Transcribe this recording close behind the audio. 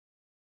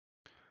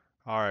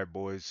All right,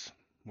 boys,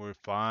 we're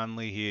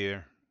finally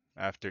here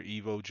after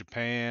Evo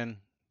Japan.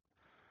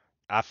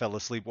 I fell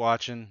asleep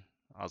watching.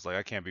 I was like,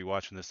 I can't be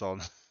watching this all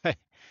night.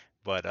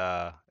 But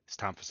it's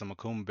time for some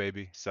Akuma,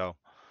 baby. So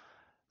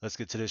let's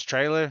get to this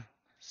trailer,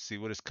 see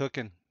what it's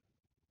cooking.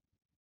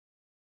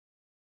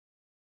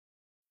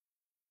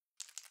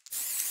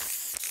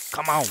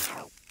 Come on.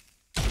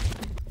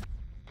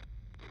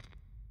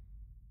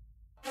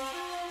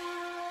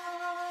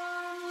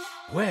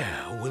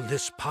 Where will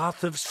this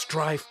path of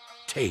strife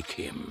take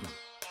him?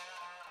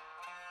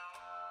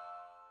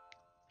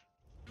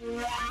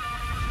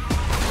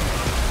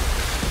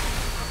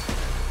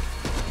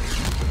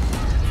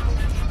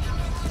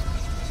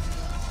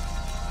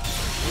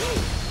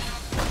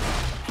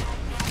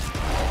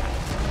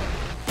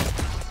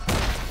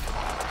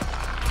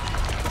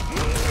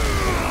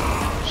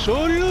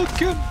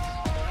 Shoryuken.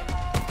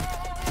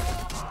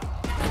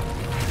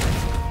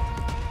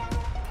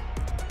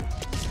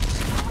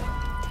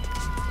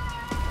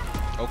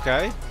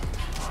 Okay.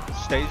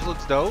 Stage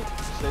looks dope.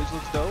 Stage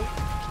looks dope.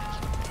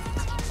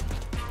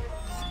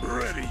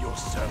 Ready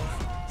yourself.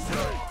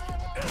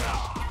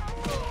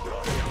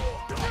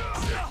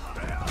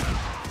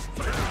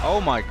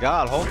 Oh my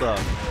God, hold up.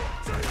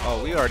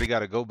 Oh, we already got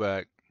to go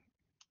back.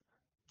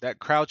 That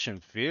crouching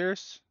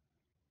fierce?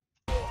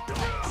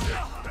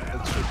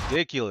 Looks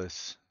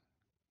ridiculous.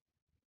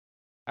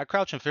 That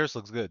crouching fierce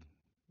looks good.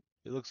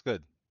 It looks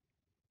good.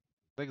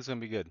 I think it's gonna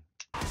be good.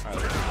 All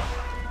right,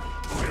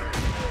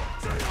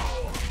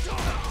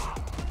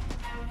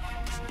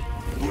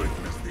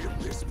 Witness the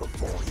abyss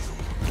before you.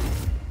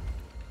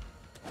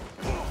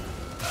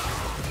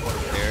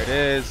 there it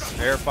is.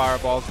 Air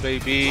fireballs,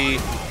 baby.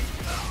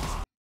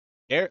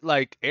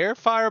 Air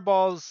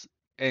fireballs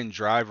and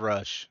drive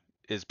rush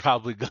is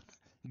probably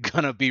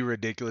gonna be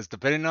ridiculous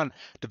depending on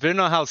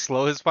how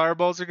slow his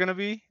fireballs are gonna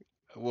be.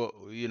 Well,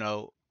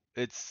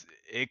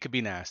 it could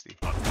be nasty.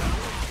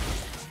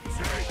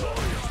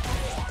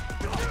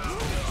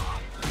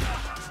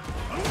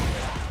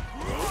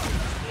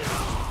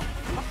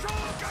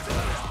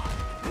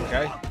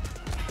 Okay.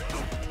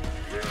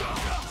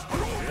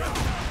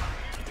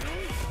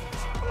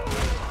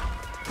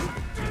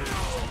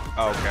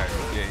 Okay.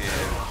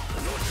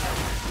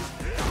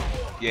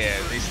 Yeah.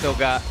 They still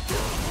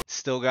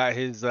got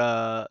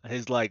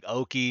his like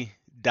Oki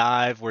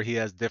dive where he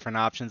has different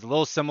options. A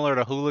little similar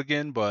to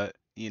Hooligan, but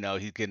he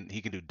can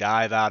do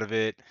dive out of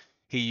it.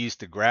 He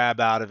used to grab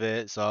out of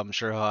it, so I'm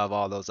sure he'll have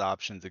all those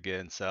options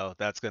again. So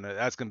that's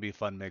gonna be a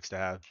fun mix to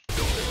have.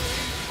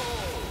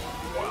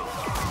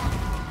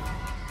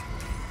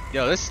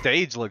 Yo, this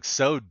stage looks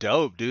so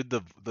dope, dude.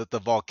 The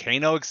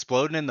volcano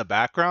exploding in the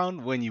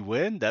background when you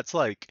win, that's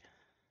like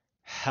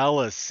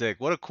hella sick.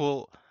 What a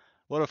cool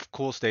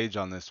stage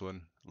on this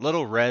one.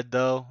 Little red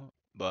though,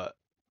 but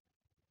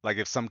like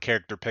if some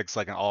character picks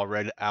like an all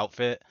red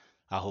outfit,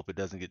 I hope it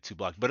doesn't get too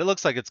blocked. But it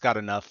looks like it's got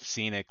enough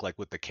scenic like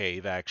with the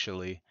cave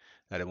actually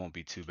that it won't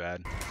be too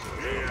bad. So let's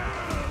go.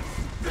 Yes,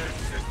 this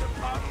is the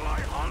battle I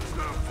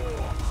hunger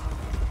for.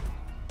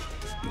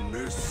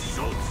 Miss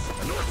Schultz.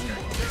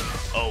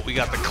 Oh, we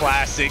got the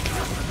classic.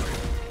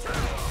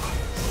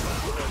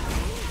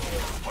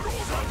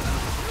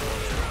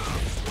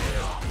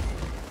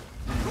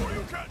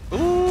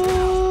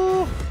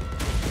 Ooh.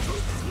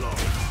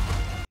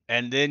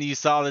 And then you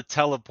saw the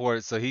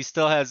teleport, so he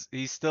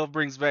still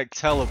brings back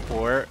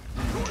teleport.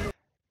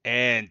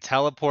 And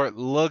teleport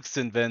looks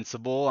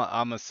invincible.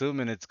 I'm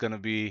assuming it's gonna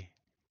be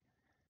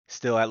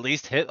still at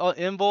least hit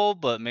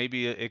invul, but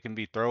maybe it can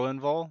be throw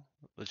invul,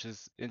 which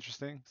is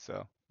interesting.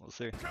 So we'll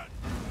see.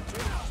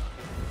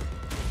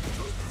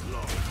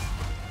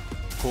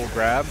 Cool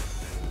grab.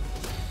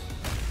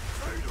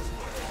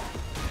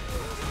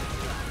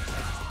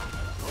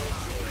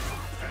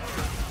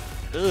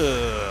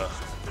 Ugh.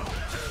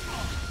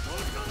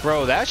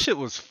 Bro, that shit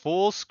was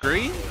full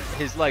screen?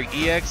 His like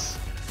EX.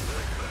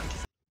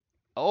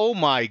 Oh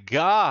my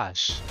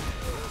gosh.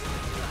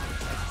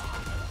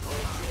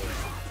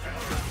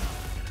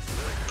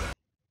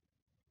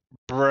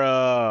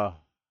 Bruh.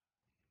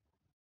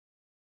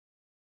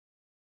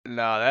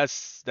 No,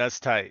 that's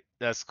tight.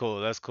 That's cool.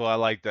 That's cool. I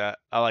like that.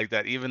 I like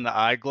that. Even the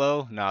eye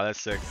glow. No,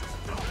 that's sick.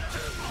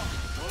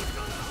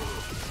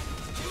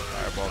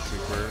 Fireball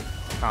super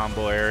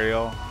combo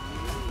aerial.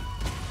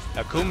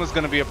 Akuma's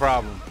gonna be a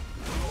problem.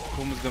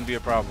 Akuma's gonna be a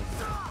problem.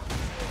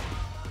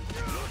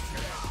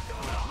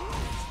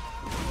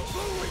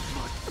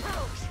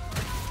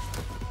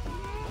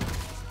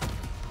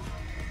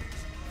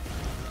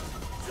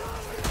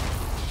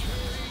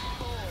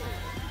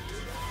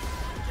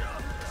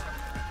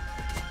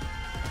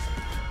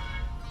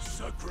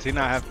 Does he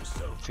not have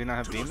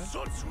demon?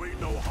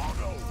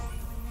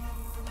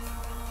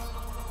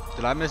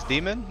 Did I miss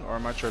demon or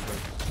am I tripping?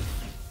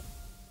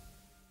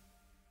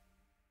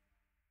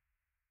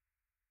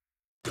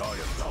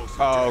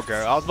 Oh,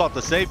 okay. I was about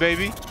to say,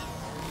 baby.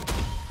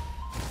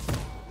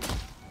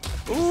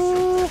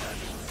 Ooh.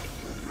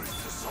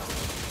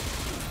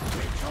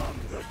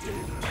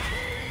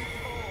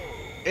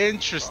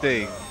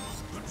 Interesting.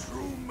 The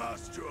true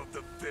master of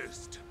the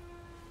fist.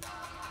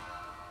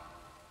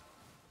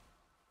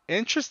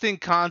 Interesting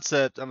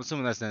concept. I'm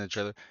assuming that's in the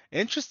trailer.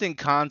 Interesting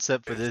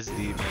concept for this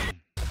demon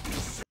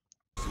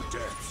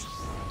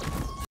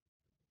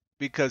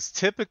because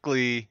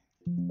typically,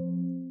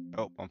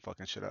 oh, I'm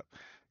fucking shit up.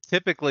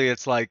 Typically,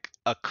 it's like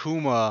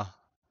Akuma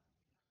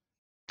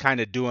kind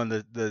of doing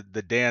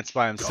the dance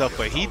by himself,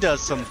 but he does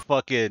some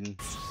fucking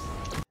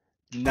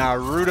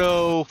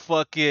Naruto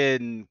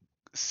fucking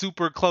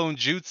super clone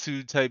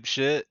jutsu type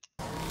shit,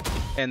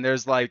 and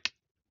there's like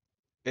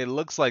it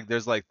looks like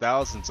there's like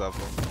thousands of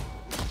them.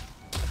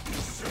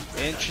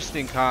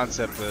 Interesting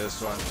concept for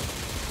this one.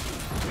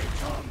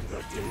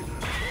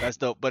 That's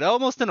dope. But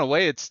almost in a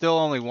way, it's still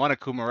only one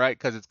Akuma, right?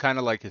 Because it's kind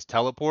of like his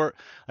teleport.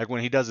 Like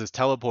when he does his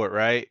teleport,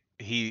 right?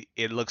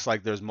 It looks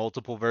like there's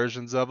multiple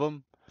versions of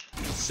him.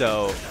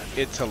 So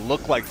it to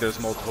look like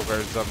there's multiple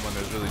versions of him when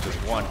there's really just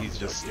one. He's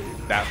just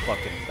that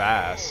fucking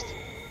fast.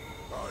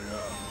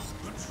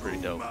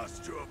 Pretty dope.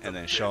 And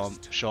then show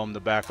him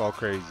the back all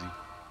crazy.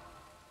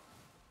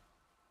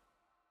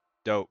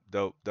 Dope,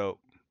 dope, dope.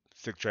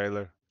 Sick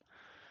trailer.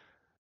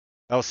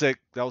 That was sick.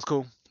 That was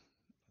cool.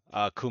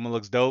 Kuma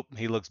looks dope.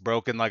 He looks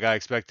broken like I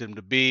expected him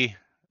to be.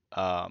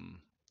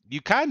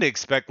 You kind of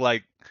expect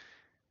like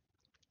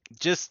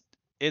just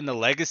in the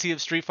legacy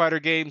of Street Fighter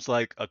games,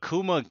 like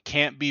Akuma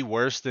can't be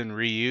worse than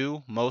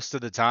Ryu most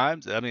of the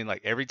times. I mean,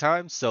 like every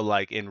time. So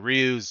like in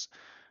Ryu's,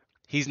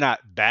 he's not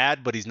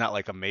bad, but he's not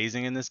like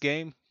amazing in this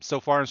game so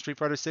far in Street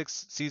Fighter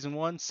 6 Season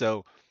 1.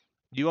 So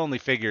you only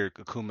figure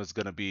Akuma's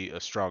gonna be a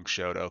strong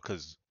Shoto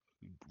because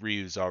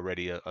Ryu's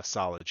already a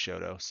solid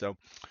Shoto. So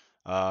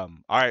all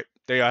right,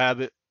 there y'all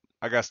have it.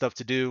 I got stuff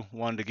to do.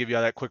 Wanted to give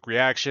y'all that quick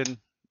reaction.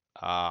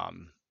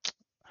 Um,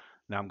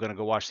 Now I'm gonna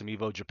go watch some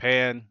Evo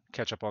Japan,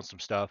 catch up on some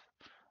stuff.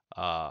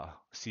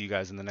 See you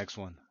guys in the next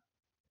one.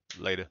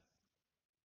 Later.